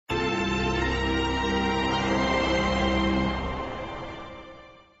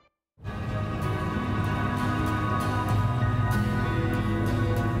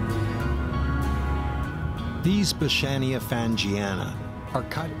These Bashania fangiana are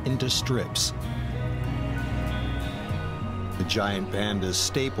cut into strips. The giant panda's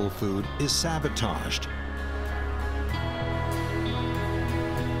staple food is sabotaged,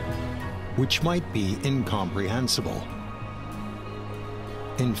 which might be incomprehensible.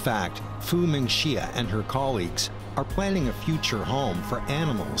 In fact, Fu Mingxia and her colleagues are planning a future home for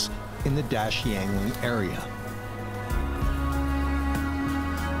animals in the Qionglai area.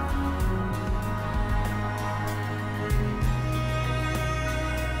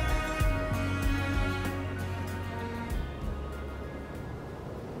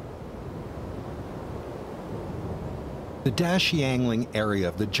 The Qionglai area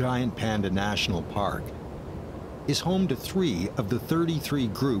of the Giant Panda National Park is home to 3 of the 33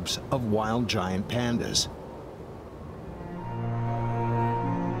 groups of wild giant pandas.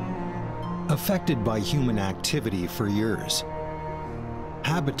 Affected by human activity for years,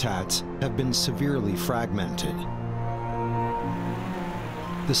 habitats have been severely fragmented.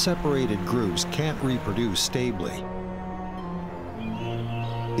 The separated groups can't reproduce stably.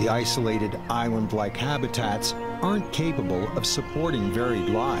 The isolated island-like habitats aren't capable of supporting varied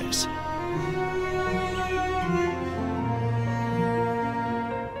lives.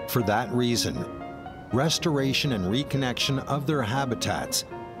 For that reason, restoration and reconnection of their habitats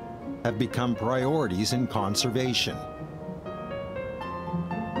have become priorities in conservation.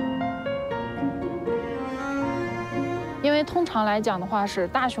因为通常来讲的话，是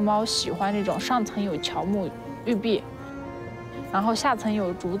大熊猫喜欢这种上层有乔木、玉壁，然后下层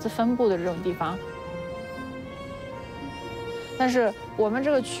有竹子分布的这种地方。但是我们这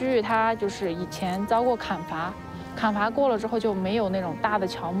个区域，它就是以前遭过砍伐，砍伐过了之后就没有那种大的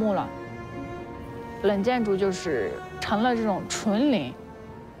乔木了，冷建筑就是成了这种纯林。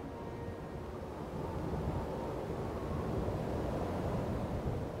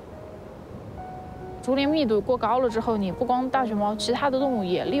竹林密度过高了之后，你不光大熊猫，其他的动物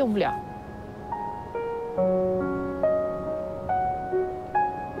也利用不了。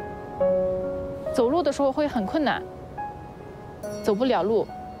走路的时候会很困难。 走不了路，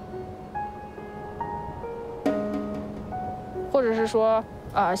或者是说，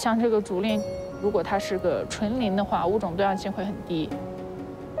像这个竹林，如果它是个纯林的话，物种多样性会很低。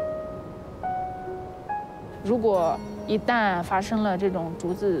如果一旦发生了这种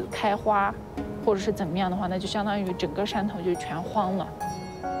竹子开花，或者是怎么样的话，那就相当于整个山头就全荒了。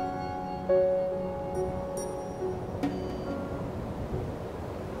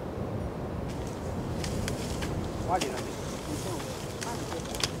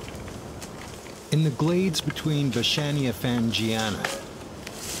 In the glades between Bashania fangiana,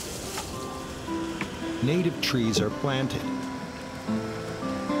 native trees are planted.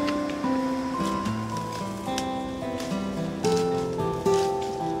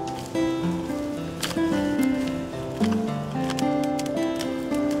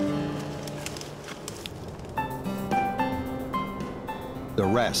 The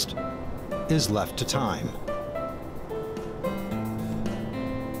rest is left to time.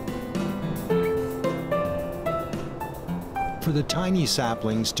 For the tiny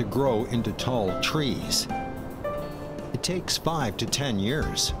saplings to grow into tall trees, it takes 5 to 10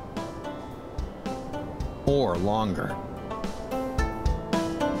 years, or longer.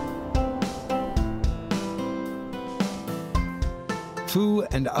 Fu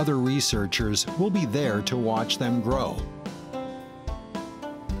and other researchers will be there to watch them grow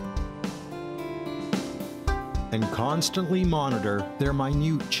and constantly monitor their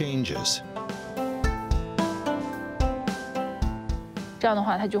minute changes. 这样的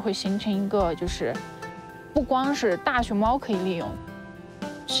话，它就会形成一个，就是不光是大熊猫可以利用，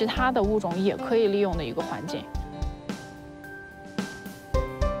其他的物种也可以利用的一个环境。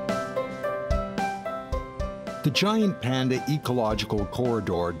The giant panda ecological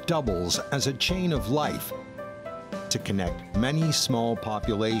corridor doubles as a chain of life to connect many small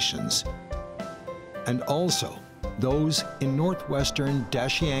populations, and also those in northwestern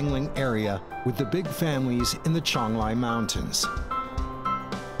Qionglai area with the big families in the Qionglai Mountains.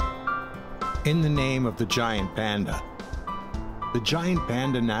 In the name of the giant panda, the Giant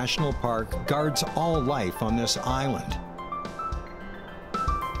Panda National Park guards all life on this island.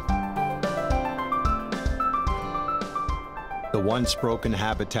 The once broken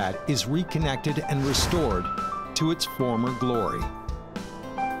habitat is reconnected and restored to its former glory.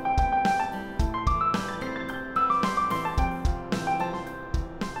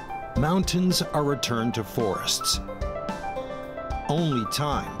 Mountains are returned to forests. Only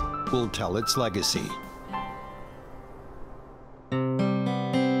time will tell its legacy.